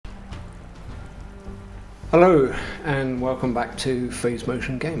Hello and welcome back to Phase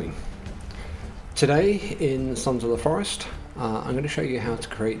Motion Gaming. Today in Sons of the Forest I'm going to show you how to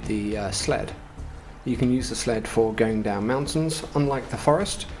create the sled. You can use the sled for going down mountains. Unlike the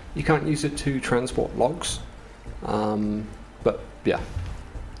forest, you can't use it to transport logs, but yeah,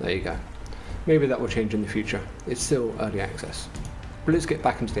 there you go. Maybe that will change in the future. It's still early access. But let's get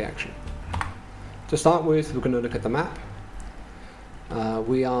back into the action. To start with, we're going to look at the map.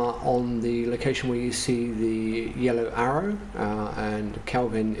 We are on the location where you see the yellow arrow and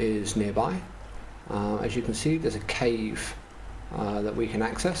Kelvin is nearby. As you can see, there's a cave that we can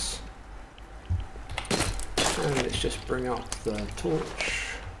access. And let's just bring up the torch.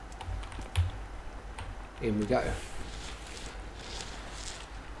 In we go.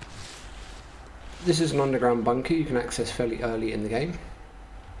 This is an underground bunker you can access fairly early in the game.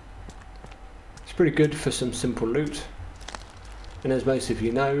 It's pretty good for some simple loot. And as most of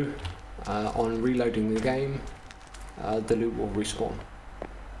you know, on reloading the game, the loot will respawn.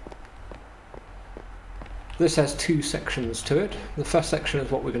 This has two sections to it. The first section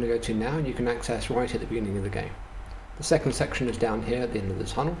is what we're going to go to now, and you can access right at the beginning of the game. The second section is down here at the end of the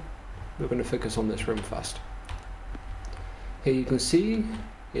tunnel. We're going to focus on this room first. Here you can see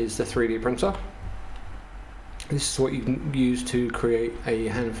is the 3D printer. This is what you can use to create a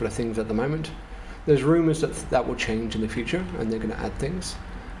handful of things at the moment. There's rumours that will change in the future and they're going to add things,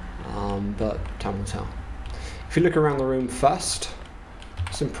 but time will tell. If you look around the room first,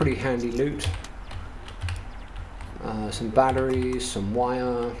 some pretty handy loot. Some batteries, some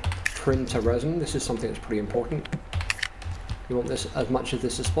wire, printer resin. This is something that's pretty important. You want this as much of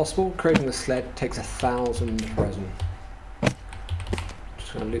this as possible. Creating the sled takes 1,000 resin.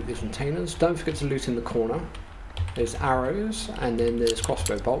 Just going to loot these containers. Don't forget to loot in the corner. There's arrows and then there's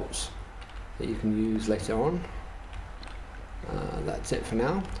crossbow bolts that you can use later on. That's it for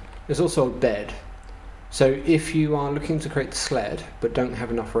now. There's also a bed. So if you are looking to create the sled but don't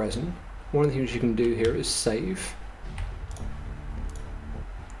have enough resin, one of the things you can do here is save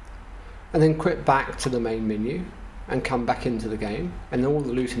and then quit back to the main menu and come back into the game, and all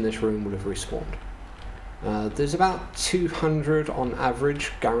the loot in this room will have respawned. There's about 200 on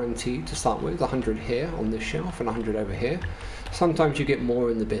average guaranteed to start with, 100 here on this shelf and 100 over here. Sometimes you get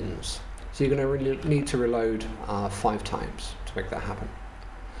more in the bins. So you're going to need to reload 5 times to make that happen.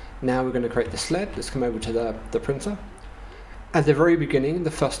 Now we're going to create the sled. Let's come over to the printer. At the very beginning,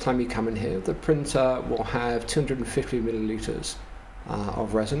 the first time you come in here, the printer will have 250 milliliters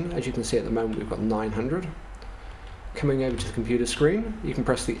of resin. As you can see at the moment, we've got 900. Coming over to the computer screen, you can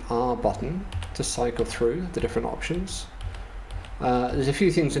press the R button to cycle through the different options. There's a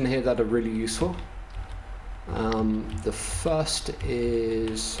few things in here that are really useful. The first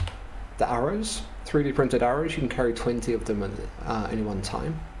is the arrows, 3D printed arrows. You can carry 20 of them at any one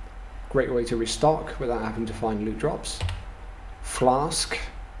time. Great way to restock without having to find loot drops. Flask,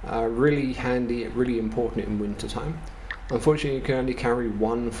 really handy, really important in winter time. Unfortunately, you can only carry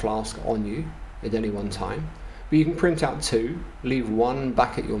 1 flask on you at any one time, but you can print out 2, leave 1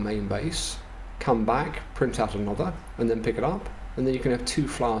 back at your main base, come back, print out another, and then pick it up, and then you can have 2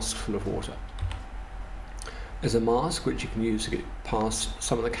 flasks full of water. There's a mask which you can use to get past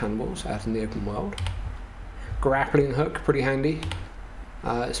some of the cannibals out in the open world. Grappling hook, pretty handy,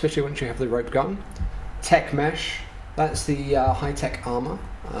 especially once you have the rope gun. Tech mesh, that's the high-tech armor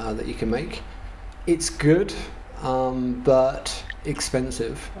that you can make. It's good, but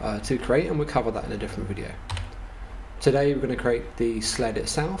expensive to create, and we'll cover that in a different video. Today we're going to create the sled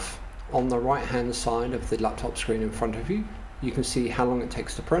itself. On the right-hand side of the laptop screen in front of you, you can see how long it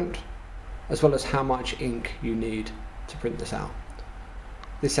takes to print, as well as how much ink you need to print this out.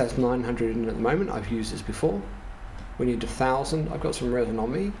 This has 900 in at the moment. I've used this before. We need 1,000. I've got some resin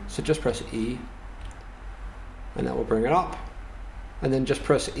on me, so just press E and that will bring it up, and then just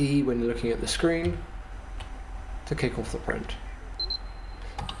press E when you're looking at the screen to kick off the print.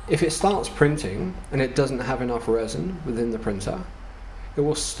 If it starts printing and it doesn't have enough resin within the printer, it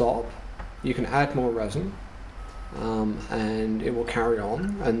will stop. You can add more resin, and it will carry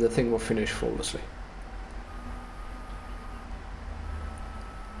on and the thing will finish flawlessly.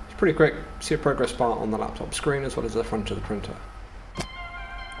 It's pretty quick. See a progress bar on the laptop screen as well as the front of the printer.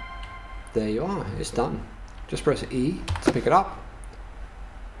 There you are, it's done. Just press E to pick it up.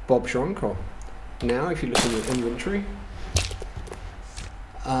 Bob's your uncle. Now if you look in your inventory,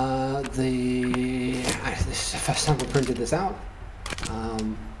 this is the first time we printed this out.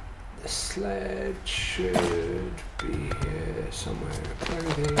 The sled should be here somewhere.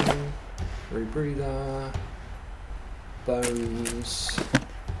 Clothing, rebreather, bones,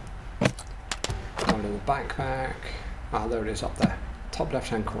 part of the backpack. Ah, there it is up there, top left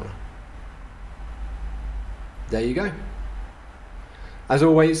hand corner. there you go. As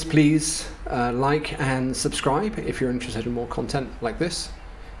always, please like and subscribe if you're interested in more content like this.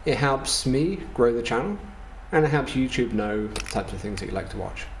 It helps me grow the channel, and it helps YouTube know the types of things that you like to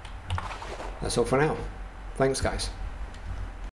watch. That's all for now. Thanks, guys.